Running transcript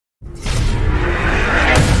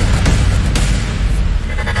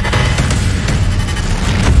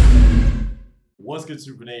What's good,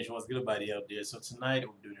 Super Nation? What's good, everybody out there? So tonight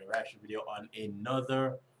we're doing a reaction video on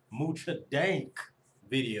another Mucha Dank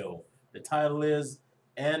video. The title is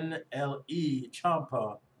NLE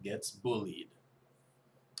Choppa Gets Bullied.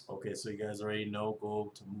 Okay, so you guys already know.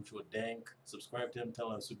 Go to Mucha Dank, subscribe to him,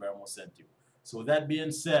 tell him Super Amo sent you. So with that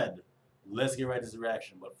being said, let's get right to this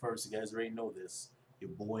reaction. But first, you guys already know this.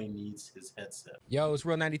 Your boy needs his headset. Yo, it's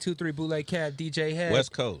Real 92.3 BULLIED Cab, DJ Head.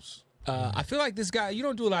 West Coast. I feel like this guy, you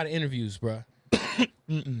don't do a lot of interviews, bro.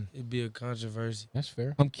 It'd be a controversy. That's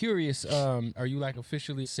fair. I'm curious, are you like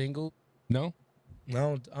officially single? No? I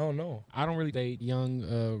don't know. I don't really date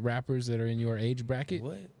young rappers that are in your age bracket.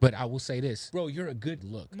 What? But I will say this. Bro, you're a good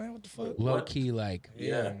look. Man, what the fuck? Low key, like.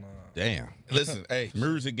 Yeah. Nah. Damn. Listen, hey,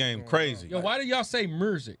 music game crazy. Yo, why do y'all say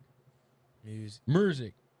Merzik? Music.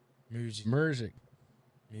 Merzik. Music. Merzik.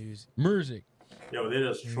 Music. Merzik. Yo, they're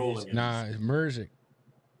just trolling us. Nah, it's Merzik.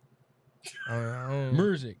 I don't.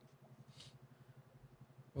 Merzik.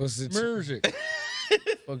 What's it? Merzik. What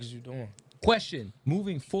the fuck is you doing? Question.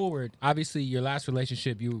 Moving forward, obviously your last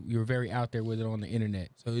relationship, you were very out there with it on the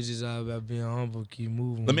internet. So it's just all about being humble, keep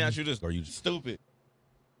moving. Let me ask you this. Are you stupid?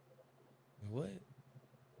 What?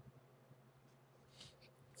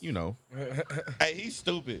 You know. Hey, he's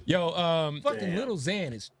stupid. Yo, fucking Damn. Little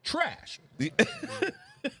Xan is trash.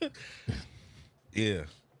 Yeah.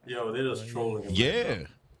 Yo, they're just trolling us. Yeah.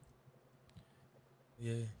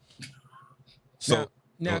 Yeah. So,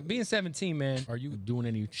 Now being 17, man, are you doing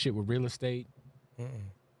any shit with real estate? Uh-uh.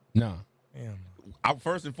 No. Damn.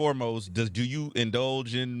 first and foremost, do you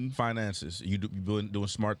indulge in finances? You doing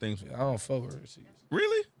smart things? I don't fuck with receipts.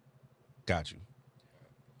 Really? Got you.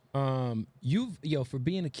 For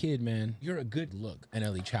being a kid, man, you're a good look,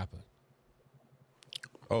 NLE Choppa.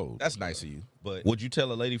 Oh, that's nice of you. But would you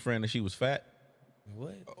tell a lady friend that she was fat?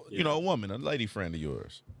 What? You know, a woman, a lady friend of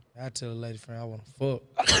yours. I tell a lady friend I want to fuck.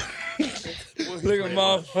 Look at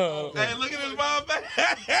my phone. Hey, look at his mom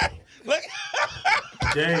face. Look.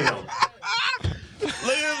 Damn.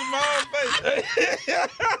 Look at his mom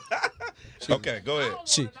face. Okay, go ahead.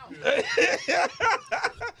 She.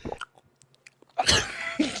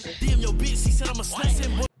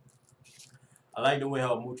 I like the way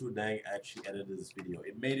how Mucha Dank actually edited this video.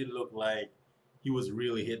 It made it look like he was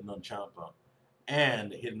really hitting on Choppa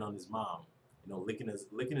and hitting on his mom. You know, licking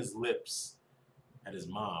his lips at his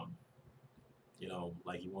mom. You know,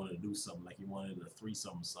 like he wanted to do something, like he wanted a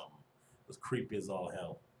threesome or something. It was creepy as all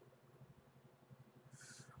hell.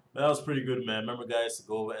 But that was pretty good, man. Remember, guys, to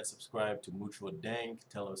go over and subscribe to Mucha Dank.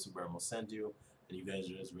 Tell him Super Amo sent you. And you guys,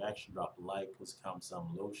 his reaction, drop a like, post a comment down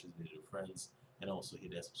below, share this video to friends, and also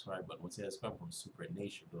hit that subscribe button. Once you hit that subscribe from Super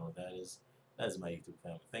Nation, you know what that is. That is my YouTube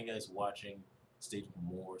family. Thank you guys for watching. Stay tuned for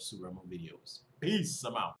more Super Amo videos. Peace.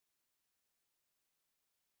 I'm out.